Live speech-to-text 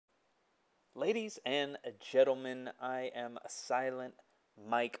Ladies and gentlemen, I am Silent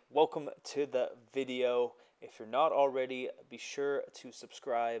Mike. Welcome to the video. If you're not already, be sure to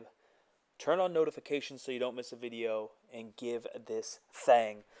subscribe, turn on notifications so you don't miss a video, and give this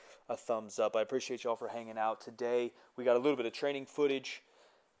thing a thumbs up. I appreciate y'all for hanging out. Today, we got a little bit of training footage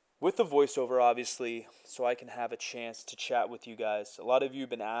with the voiceover, obviously, so I can have a chance to chat with you guys. A lot of you have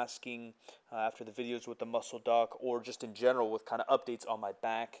been asking after the videos with the muscle doc, or just in general with kind of updates on my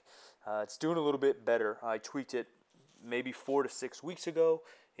back. It's doing a little bit better. I tweaked it maybe 4 to 6 weeks ago.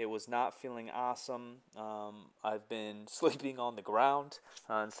 It was not feeling awesome. I've been sleeping on the ground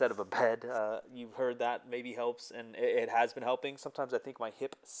instead of a bed. You've heard that maybe helps, and it has been helping. Sometimes I think my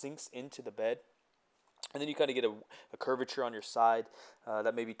hip sinks into the bed, and then you kind of get a curvature on your side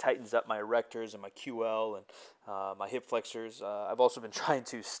that maybe tightens up my erectors and my QL and my hip flexors. I've also been trying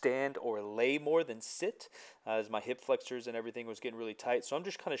to stand or lay more than sit as my hip flexors and everything was getting really tight. So I'm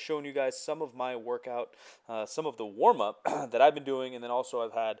just kind of showing you guys some of my workout, some of the warm-up that I've been doing. And then also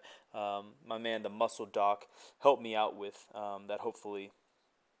I've had my man, the muscle doc, help me out with that hopefully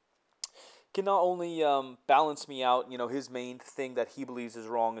can not only balance me out. You know, his main thing that he believes is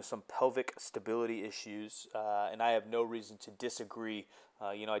wrong is some pelvic stability issues, and I have no reason to disagree.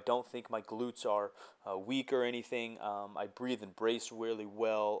 You know, I don't think my glutes are weak or anything. I breathe and brace really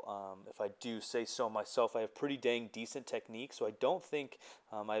well. If I do say so myself, I have pretty dang decent technique, so I don't think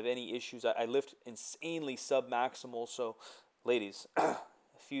I have any issues. I lift insanely submaximal, so ladies,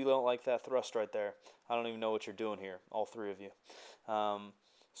 if you don't like that thrust right there, I don't even know what you're doing here, all three of you.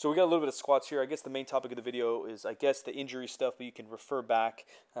 So we got a little bit of squats here. I guess the main topic of the video is, I guess, the injury stuff, but you can refer back.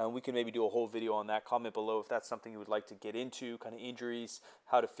 We can maybe do a whole video on that. Comment below if that's something you would like to get into, kind of injuries,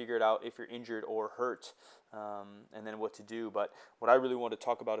 how to figure it out if you're injured or hurt, and then what to do. But what I really want to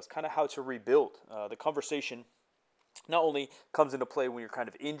talk about is kind of how to rebuild. The conversation not only comes into play when you're kind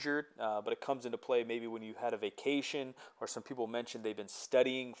of injured, but it comes into play maybe when you had a vacation, or some people mentioned they've been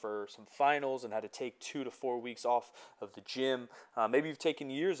studying for some finals and had to take 2 to 4 weeks off of the gym. Maybe you've taken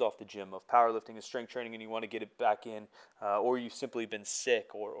years off the gym of powerlifting and strength training and you want to get it back in, or you've simply been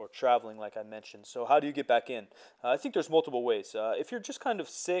sick or traveling like I mentioned. So how do you get back in? I think there's multiple ways. If you're just kind of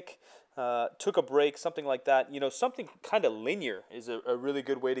sick, took a break, something like that, you know, something kind of linear is a really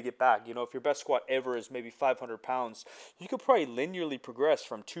good way to get back. You know, if your best squat ever is maybe 500 pounds, you could probably linearly progress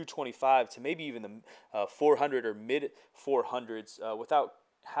from 225 to maybe even the 400 or mid 400s without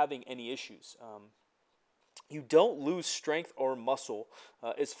having any issues. You don't lose strength or muscle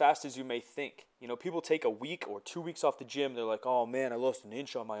as fast as you may think. You know, people take a week or 2 weeks off the gym. They're like, oh man, I lost an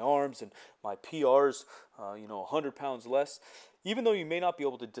inch on my arms and my PR's, 100 pounds less. Even though you may not be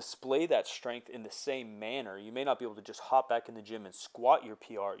able to display that strength in the same manner, you may not be able to just hop back in the gym and squat your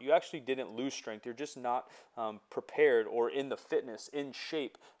PR. You actually didn't lose strength. You're just not prepared or in the fitness, in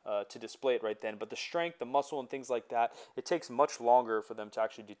shape to display it right then. But the strength, the muscle, and things like that, it takes much longer for them to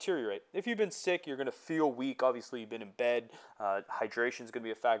actually deteriorate. If you've been sick, you're going to feel weak. Obviously, you've been in bed. Hydration is going to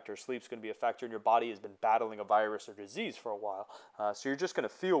be a factor. Sleep's going to be a factor. And your body has been battling a virus or disease for a while. So you're just going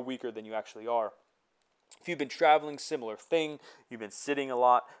to feel weaker than you actually are. If you've been traveling, similar thing. You've been sitting a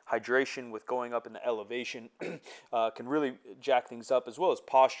lot. Hydration with going up in the elevation can really jack things up, as well as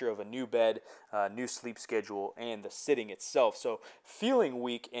posture of a new bed, new sleep schedule, and the sitting itself. So feeling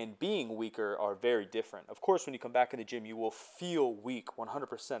weak and being weaker are very different. Of course, when you come back in the gym, you will feel weak.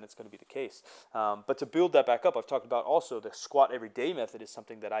 100% it's going to be the case. But to build that back up, I've talked about also the squat every day method is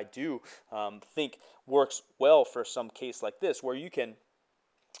something that I do think works well for some case like this, where you can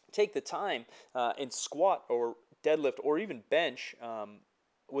take the time and squat or deadlift or even bench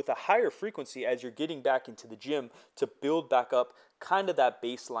with a higher frequency as you're getting back into the gym to build back up kind of that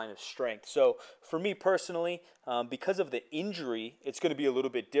baseline of strength. So for me personally, because of the injury, it's going to be a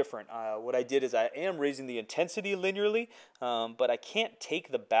little bit different. What I did is I am raising the intensity linearly, but I can't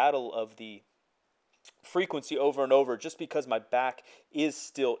take the battle of the frequency over and over just because my back is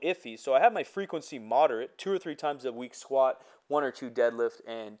still iffy. So I have my frequency moderate, 2 or 3 times a week squat, 1 or 2 deadlift,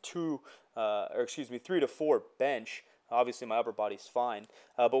 and 3 to 4 bench. Obviously my upper body's fine.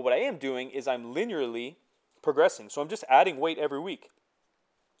 But what I am doing is I'm linearly progressing. So I'm just adding weight every week.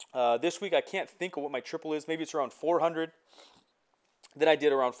 This week I can't think of what my triple is. Maybe it's around 400. Then I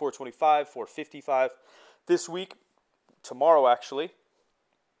did around 425, 455. This week, tomorrow actually,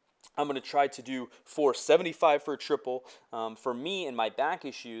 I'm going to try to do 475 for a triple. For me and my back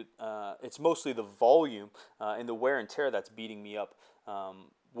issue, it's mostly the volume and the wear and tear that's beating me up.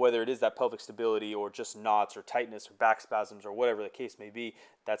 whether it is that pelvic stability or just knots or tightness or back spasms or whatever the case may be,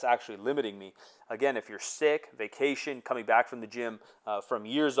 that's actually limiting me. Again, if you're sick, vacation, coming back from the gym from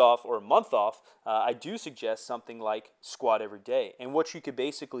years off or a month off, I do suggest something like squat every day. And what you could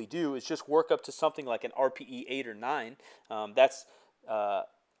basically do is just work up to something like an RPE 8 or 9. That's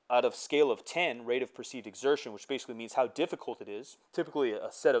out of scale of 10, rate of perceived exertion, which basically means how difficult it is. Typically a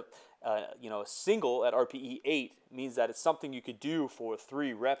set of, a single at RPE 8 means that it's something you could do for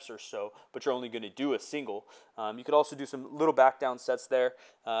 3 reps or so, but you're only going to do a single. You could also do some little back down sets there,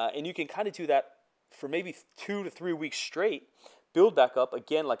 and you can kind of do that for maybe 2 to 3 weeks straight. Build back up,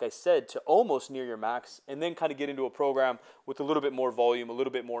 again, like I said, to almost near your max, and then kind of get into a program with a little bit more volume, a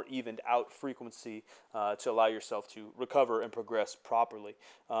little bit more evened out frequency to allow yourself to recover and progress properly.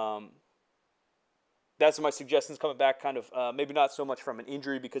 That's my suggestions coming back, kind of maybe not so much from an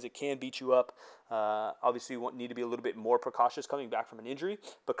injury because it can beat you up. Obviously, you need to be a little bit more precautious coming back from an injury,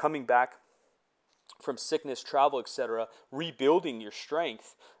 but coming back from sickness, travel, etc., rebuilding your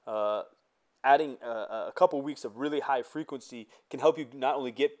strength, adding a couple weeks of really high frequency can help you not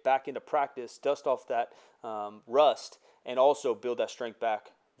only get back into practice, dust off that rust, and also build that strength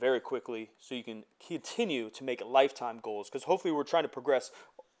back very quickly so you can continue to make lifetime goals. Because hopefully we're trying to progress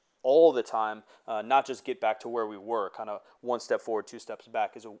all the time, not just get back to where we were. Kind of 1 step forward, 2 steps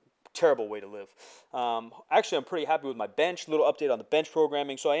back is a terrible way to live. Actually, I'm pretty happy with my bench. Little update on the bench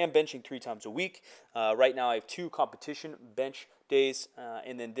programming. So I am benching 3 times a week. Right now I have 2 competition bench days,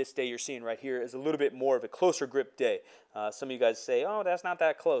 and then this day you're seeing right here is a little bit more of a closer grip day. Some of you guys say, oh, that's not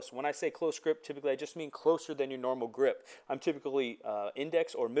that close. When I say close grip, typically I just mean closer than your normal grip. I'm typically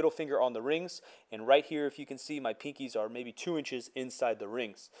index or middle finger on the rings, and right here, if you can see, my pinkies are maybe 2 inches inside the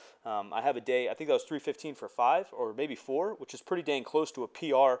rings. I have a day, I think that was 315 for 5 or maybe 4, which is pretty dang close to a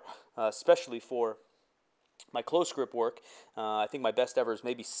PR, especially for my close grip work. I think my best ever is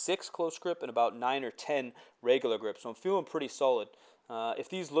maybe 6 close grip and about 9 or 10 regular grip. So I'm feeling pretty solid. If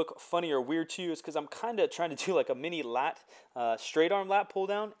these look funny or weird to you, it's because I'm kind of trying to do like a mini lat, straight arm lat pull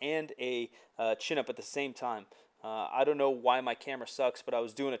down and a chin up at the same time. I don't know why my camera sucks, but I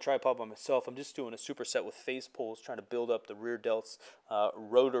was doing a tripod by myself. I'm just doing a superset with face pulls, trying to build up the rear delts,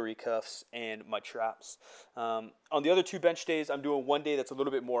 rotary cuffs, and my traps. On the other 2 bench days, I'm doing one day that's a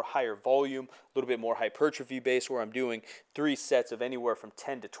little bit more higher volume, a little bit more hypertrophy based, where I'm doing 3 sets of anywhere from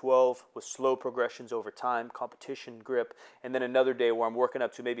 10 to 12 with slow progressions over time, competition grip, and then another day where I'm working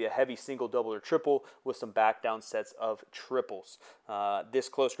up to maybe a heavy single, double, or triple with some back down sets of triples. This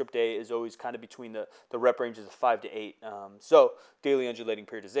close grip day is always kind of between the rep ranges of 5 to 8. So daily undulating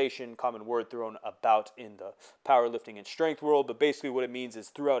periodization, common word thrown about in the powerlifting and strength world, but basically what it means is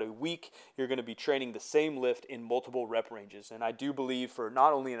throughout a week you're going to be training the same lift in multiple rep ranges. And I do believe for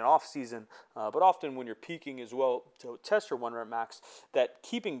not only in an off season, but often when you're peaking as well to test your 1 rep max, that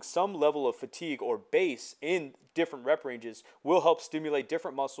keeping some level of fatigue or base in different rep ranges will help stimulate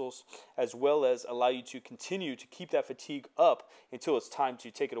different muscles, as well as allow you to continue to keep that fatigue up until it's time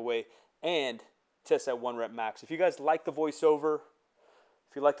to take it away and test that 1 rep max. If you guys like the voiceover,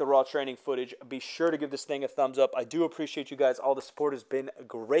 if you like the raw training footage, be sure to give this thing a thumbs up. I do appreciate you guys. All the support has been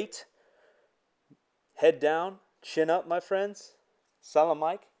great. Head down, chin up, my friends.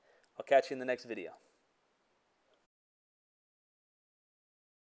 SilentMike. I'll catch you in the next video.